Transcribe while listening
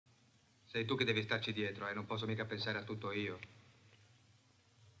Sei tu che devi starci dietro, non posso mica pensare a tutto io.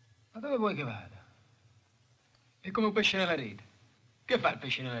 Ma dove vuoi che vada? È come un pesce nella rete. Che fa il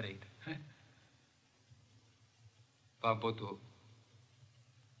pesce nella rete? Fa un po' tu.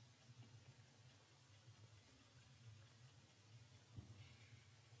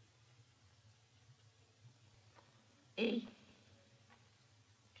 Ehi.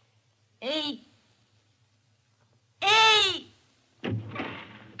 Ehi. Ehi!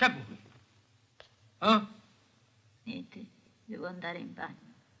 Che vuoi? Eh? Niente, devo andare in bagno.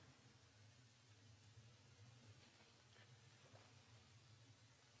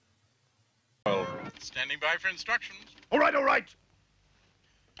 Standing by for instructions. All right, all right.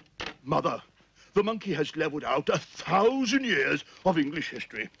 Mother, the monkey has leveled out 1,000 years of English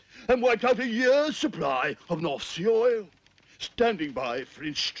history and wiped out a year's supply of North Sea oil. Standing by for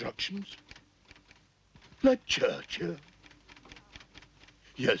instructions. Like Churchill.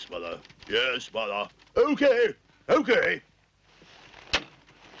 Yes, Mother. Yes, Mother. Okay, okay.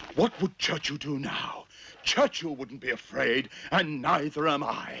 What would Churchill do now? Churchill wouldn't be afraid, and neither am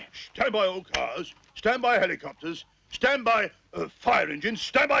I. Stand by all cars, stand by helicopters, stand by fire engines,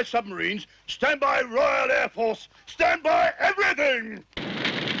 stand by submarines, stand by Royal Air Force, stand by everything!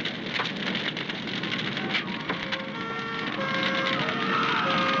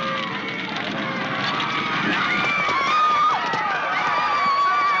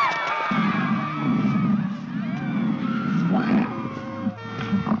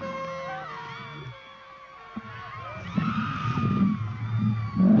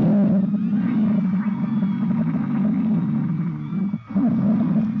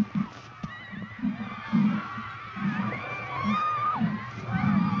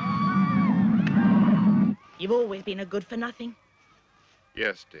 You've always been a good-for-nothing.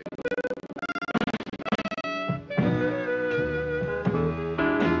 Yes, dear.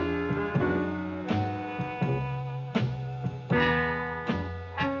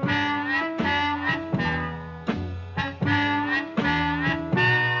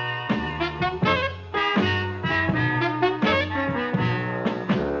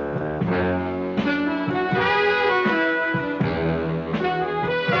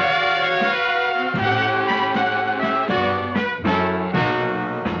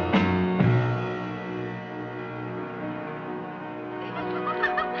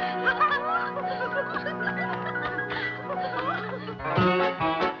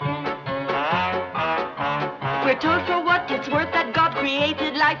 We're told for what it's worth that God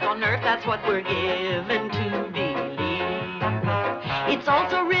created life on earth. That's what we're given to believe. It's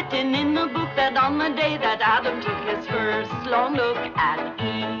also written in the book that on the day that Adam took his first long look at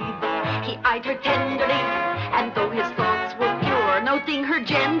Eve, he eyed her tenderly, and though his thoughts were pure, noting her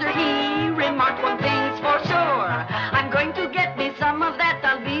gender, he remarked one thing's for sure: I'm going to get me some of that.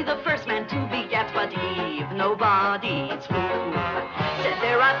 I'll be the first man to beget. But Eve, nobody's fool, said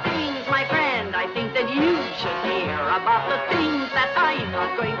there are things, my friend, I think that you should hear about the things that I'm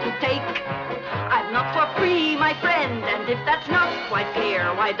not going to take. I'm not for free, my friend, and if that's not quite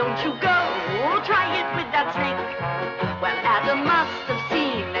clear, why don't you go try it with that snake? Well, Adam must have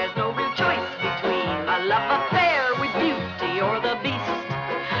seen there's no real choice between a love affair with beauty or the beast.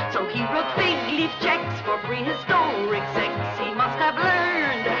 So he wrote fig leaf checks for prehistoric sex. He must have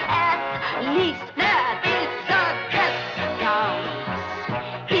learned at least that it's a guess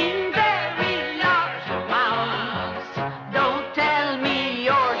counts in very large amounts. Don't tell me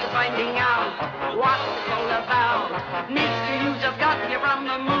you're just finding out what it's all about. Mister, you just got here from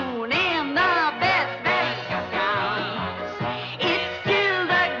the moon in the best counts. It's still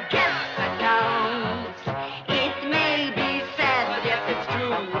the guess that counts. It may be sad, but yes, it's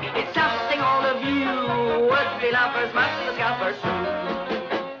true. It's something all of you would-be lovers must discover soon.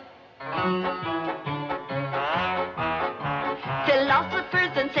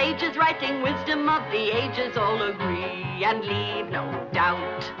 Philosophers and sages writing wisdom of the ages all agree and leave no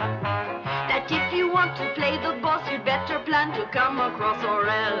doubt that if you want to play the boss, you'd better plan to come across, or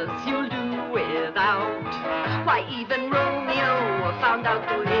else you'll do without. Why, even Romeo found out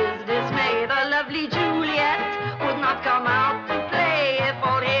to his dismay the lovely Juliet would not come out to play. If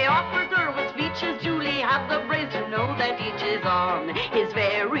all he offered her was peaches, Julie had the brains to know that each is on his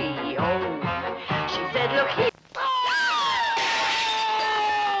very own. She said, look here.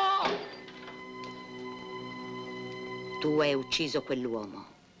 Tu hai ucciso quell'uomo.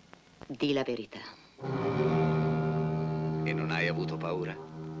 Di la verità. E non hai avuto paura?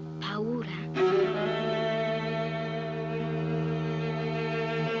 Paura?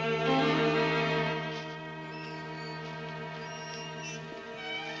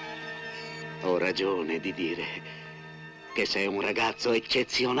 Ho ragione di dire che sei un ragazzo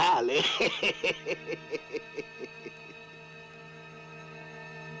eccezionale.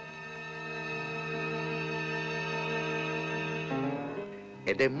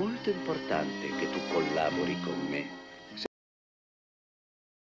 Ed è molto importante che tu collabori con me.